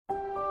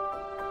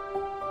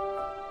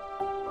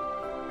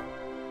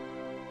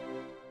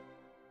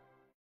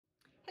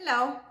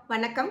Hello,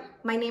 Vanakkam.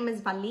 My name is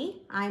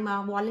Valli. I'm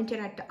a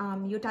volunteer at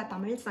Utah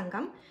Tamil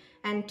Sangam,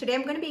 and today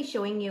I'm going to be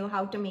showing you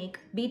how to make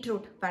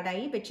beetroot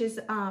vadai, which is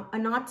a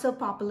not so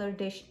popular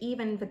dish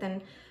even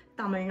within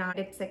Tamil Nadu.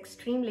 It's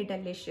extremely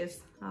delicious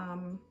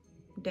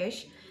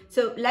dish.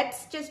 So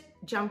let's just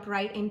jump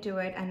right into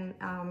it and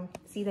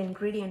see the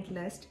ingredient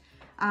list.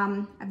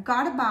 I've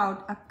got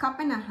about a cup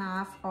and a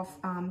half of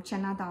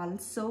chana dal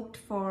soaked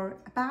for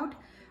about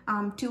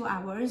 2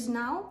 hours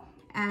now,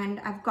 and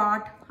I've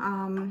got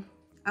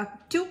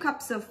 2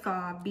 cups of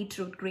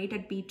beetroot,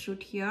 grated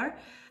beetroot here.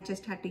 I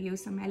just had to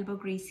use some elbow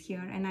grease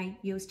here, and I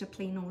used a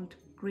plain old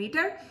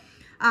grater.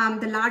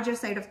 The larger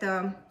side of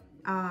the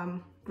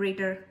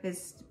grater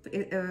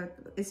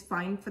is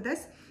fine for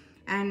this.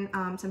 And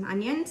some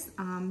onions,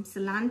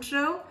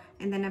 cilantro,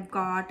 and then I've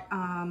got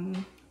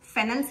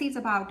fennel seeds,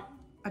 about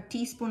a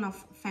teaspoon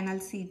of fennel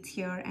seeds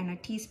here, and a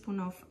teaspoon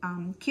of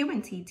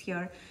cumin seeds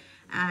here,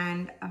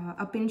 and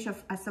a pinch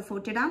of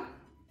asafoetida,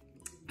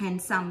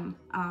 and some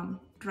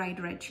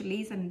dried red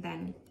chilies, and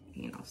then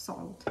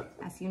salt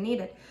as you need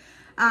it.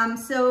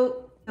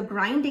 So the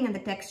grinding and the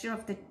texture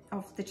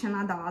of the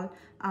chana dal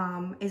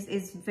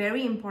is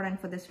very important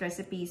for this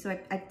recipe. So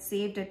I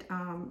saved it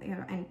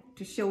and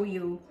to show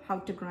you how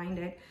to grind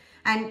it.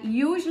 And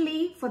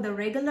usually for the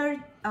regular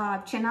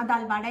chana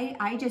dal vadai,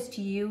 I just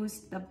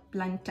use the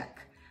bluntak.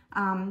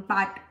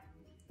 But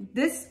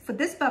for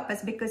this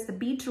purpose, because the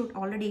beetroot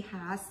already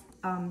has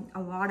a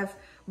lot of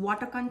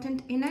water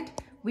content in it,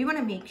 we want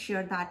to make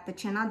sure that the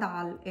chana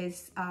dal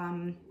is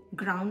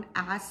ground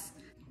as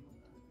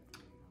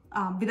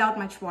without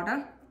much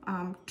water.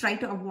 Try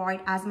to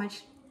avoid as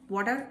much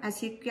water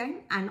as you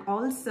can, and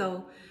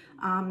also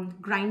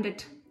grind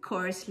it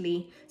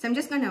coarsely. So I'm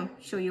just going to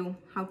show you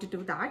how to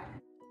do that.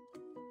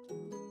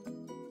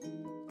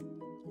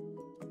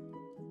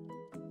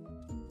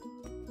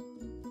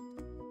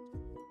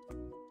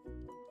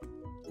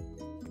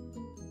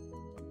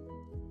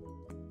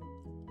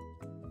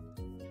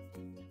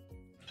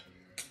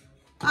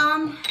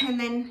 And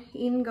then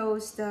in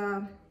goes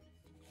the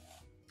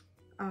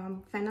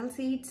fennel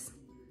seeds,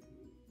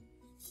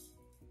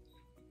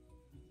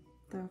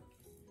 the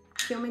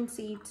cumin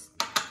seeds,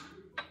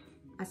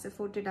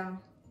 asafoetida,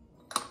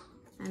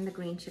 and the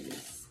green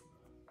chilies.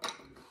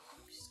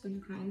 Just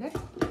going to grind it.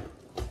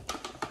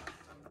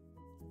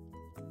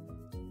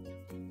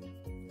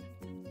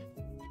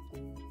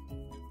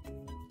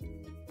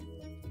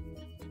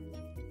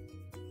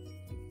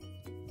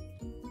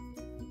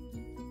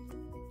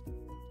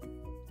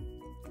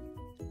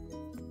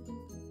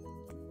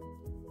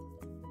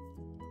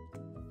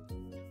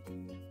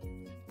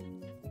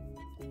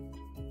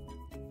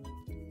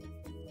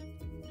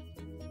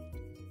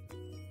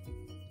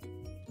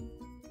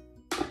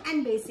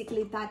 And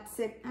basically that's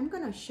it. I'm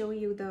gonna show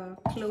you the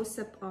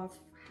close-up of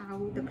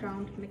how the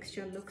ground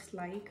mixture looks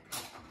like.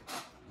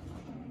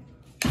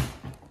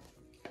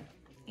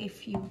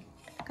 If you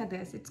look at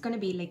this, it's gonna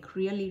be like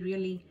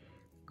really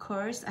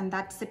coarse, and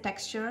that's the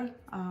texture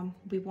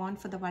we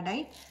want for the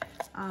vadai.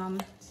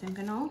 So I'm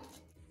gonna...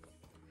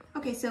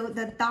 Okay, so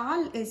the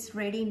dal is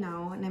ready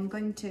now, and I'm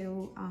going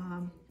to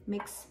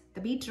mix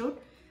the beetroot,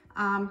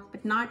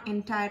 but not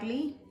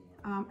entirely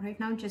right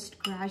now, just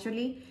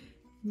gradually,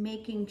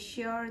 making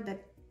sure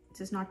that this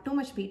is not too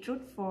much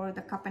beetroot for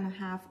the cup and a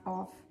half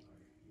of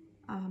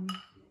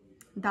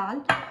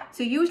dal.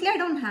 So usually I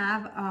don't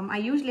have, I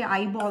usually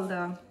eyeball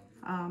the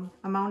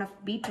amount of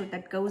beetroot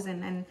that goes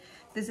in, and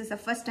this is the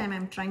first time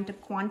I'm trying to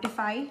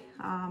quantify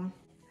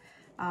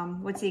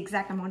what's the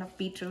exact amount of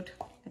beetroot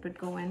that would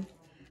go in.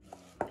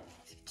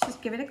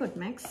 Just give it a good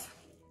mix.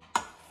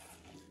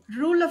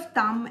 Rule of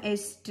thumb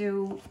is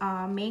to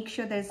make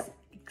sure there's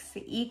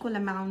equal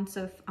amounts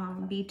of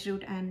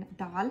beetroot and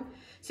dal.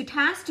 So it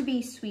has to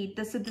be sweet.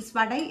 So this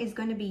vadai is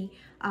going to be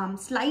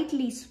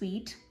slightly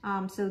sweet.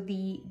 So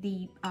the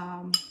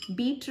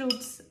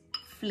beetroot's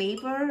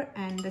flavor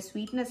and the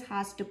sweetness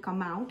has to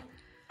come out.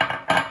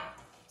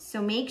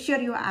 So make sure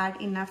you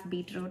add enough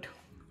beetroot.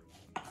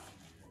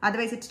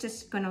 Otherwise, it's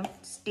just going to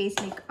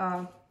taste like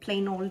a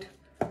plain old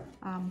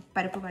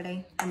parapu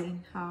vadai. I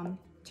mean,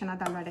 chana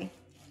dal vadai.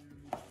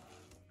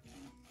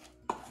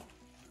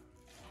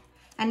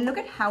 And look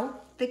at how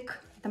thick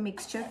the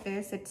mixture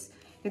is.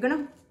 You're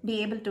gonna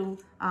be able to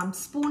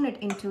spoon it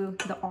into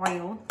the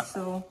oil,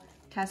 so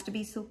it has to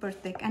be super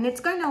thick. And it's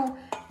gonna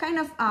kind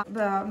of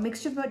the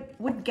mixture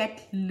would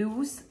get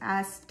loose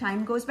as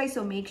time goes by.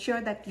 So make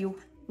sure that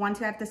once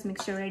you have this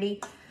mixture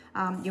ready,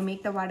 you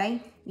make the vadai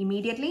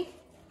immediately.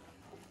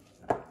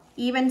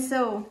 Even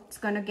so, it's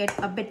gonna get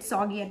a bit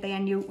soggy at the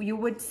end. You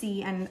would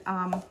see, and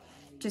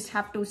just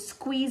have to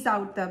squeeze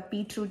out the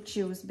beetroot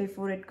juice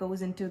before it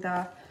goes into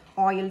the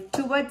oil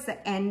towards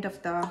the end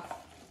of the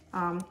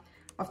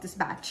of this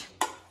batch.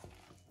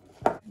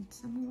 And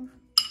some more.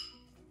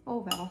 Oh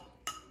well.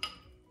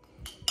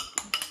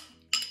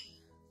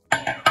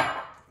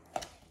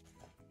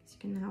 So you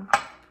can now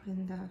put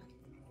in the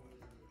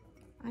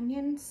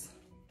onions.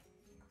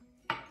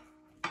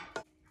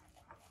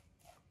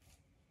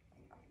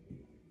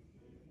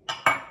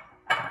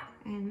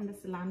 And the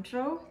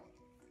cilantro.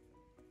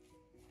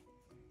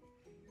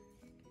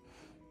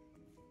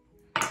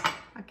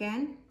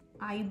 again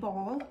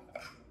eyeball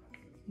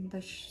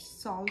the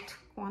salt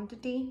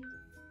quantity.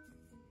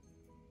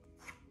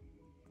 I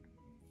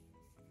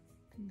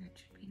think that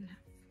should be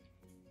enough.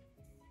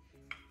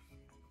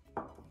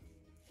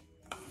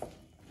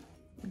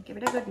 Give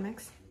it a good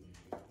mix.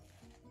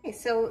 Okay,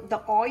 so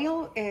the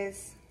oil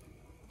is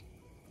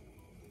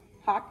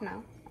hot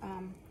now.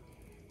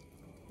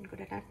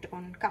 Good enough to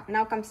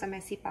now comes the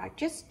messy part.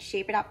 Just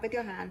shape it up with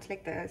your hands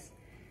like this.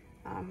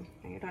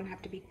 You don't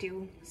have to be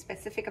too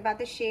specific about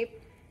the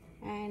shape,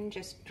 and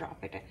just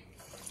drop it in.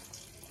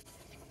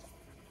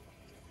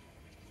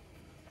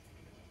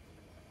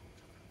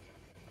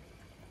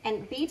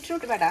 And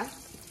beetroot vada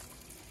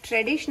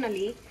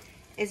traditionally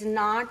is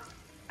not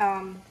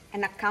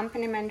an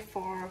accompaniment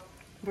for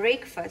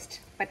breakfast,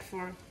 but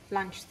for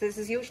lunch. This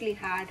is usually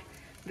had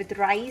with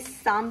rice,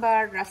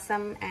 sambar,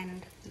 rasam,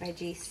 and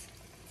veggies.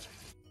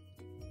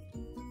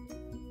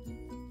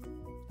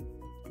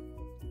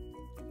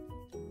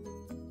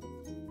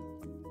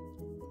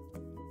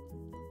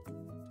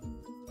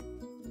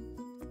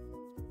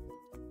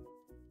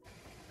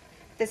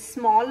 The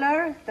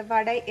smaller the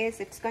vada is,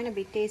 it's going to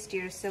be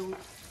tastier. So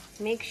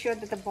make sure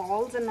that the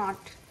balls are not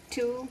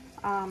too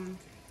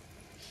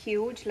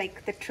huge,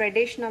 like the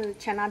traditional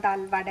chana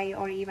dal vada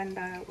or even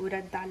the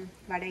urad dal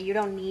vada. You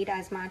don't need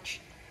as much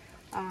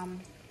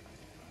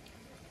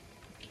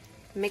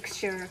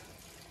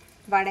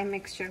vada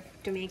mixture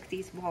to make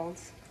these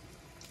balls.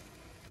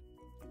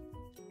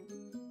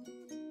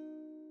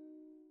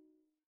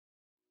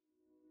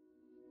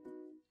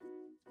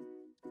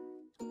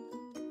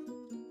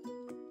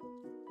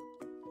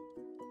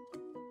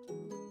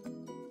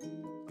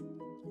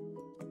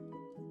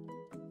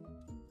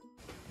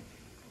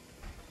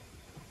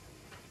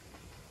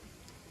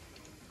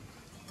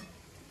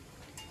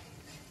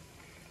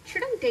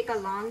 Shouldn't take a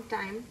long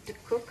time to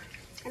cook.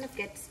 Kind of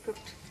gets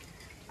cooked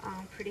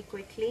pretty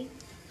quickly.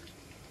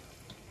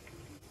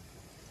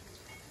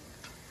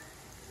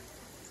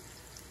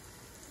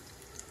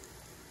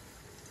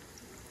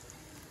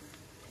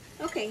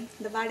 Okay,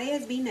 the vada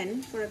has been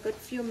in for a good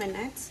few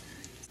minutes.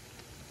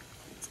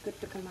 It's good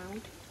to come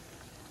out.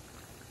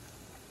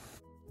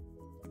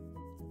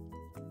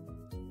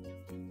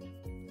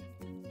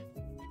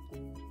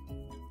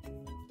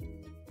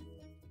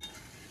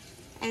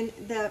 And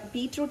the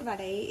beetroot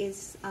vada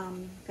is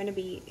going to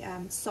be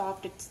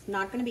soft. It's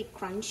not going to be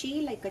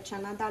crunchy like a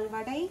chana dal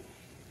vada.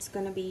 It's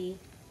going to be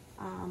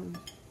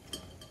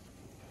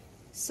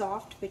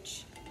soft,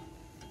 which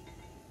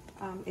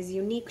is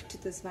unique to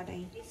this vada.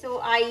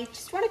 So I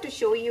just wanted to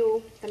show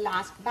you the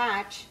last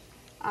batch.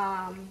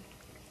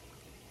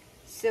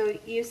 So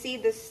you see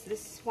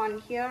this one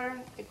here.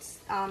 It's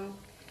kind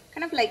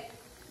of like,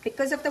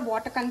 because of the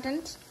water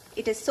content,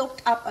 it has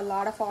soaked up a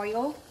lot of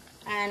oil,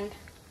 and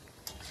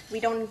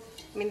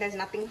there's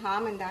nothing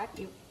harm in that.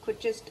 You could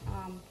just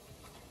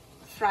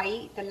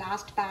fry the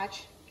last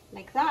batch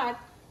like that,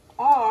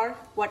 or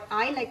what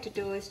I like to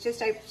do is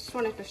I just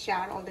wanted to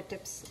share all the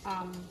tips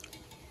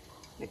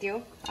with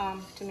you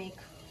to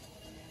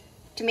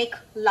make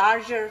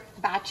larger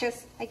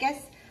batches, I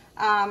guess.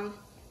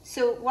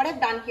 So what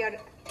I've done here, you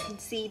can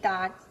see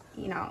that,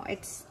 you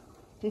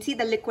can see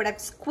the liquid.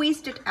 I've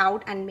squeezed it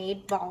out and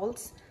made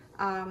balls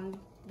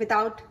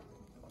without,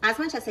 as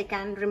much as I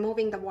can,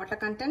 removing the water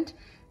content,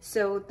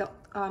 so the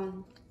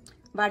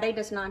vada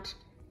does not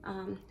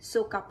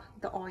soak up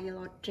the oil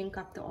or drink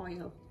up the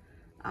oil.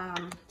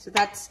 So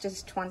that's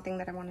just one thing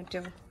that I wanted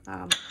to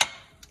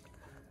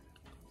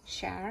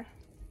share.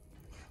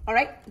 All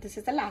right, this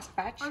is the last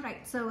batch. All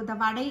right, so the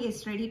vada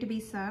is ready to be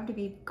served.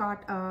 We've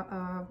got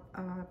a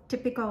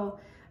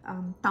typical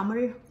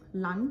Tamil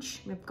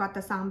lunch. We've got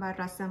the sambar,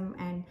 rasam,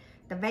 and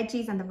the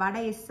veggies, and the vada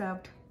is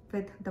served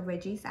with the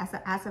veggies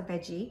as a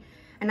veggie.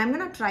 And I'm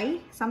gonna try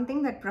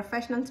something that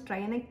professionals try,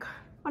 and I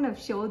want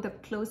to show the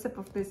close-up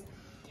of this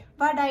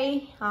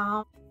vada.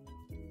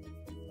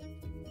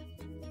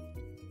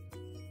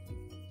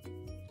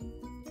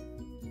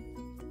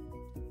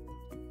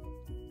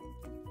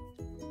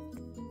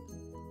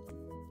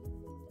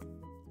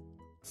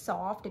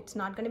 Soft. It's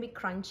not going to be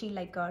crunchy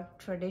like a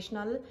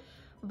traditional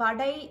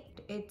vada.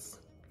 It's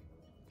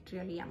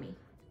really yummy.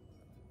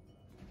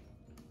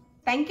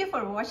 Thank you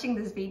for watching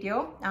this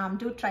video.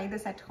 Do try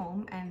this at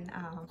home, and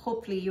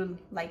hopefully you'll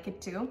like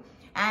it too.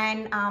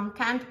 And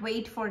can't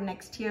wait for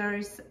next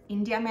year's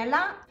India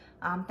Mela.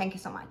 Thank you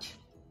so much.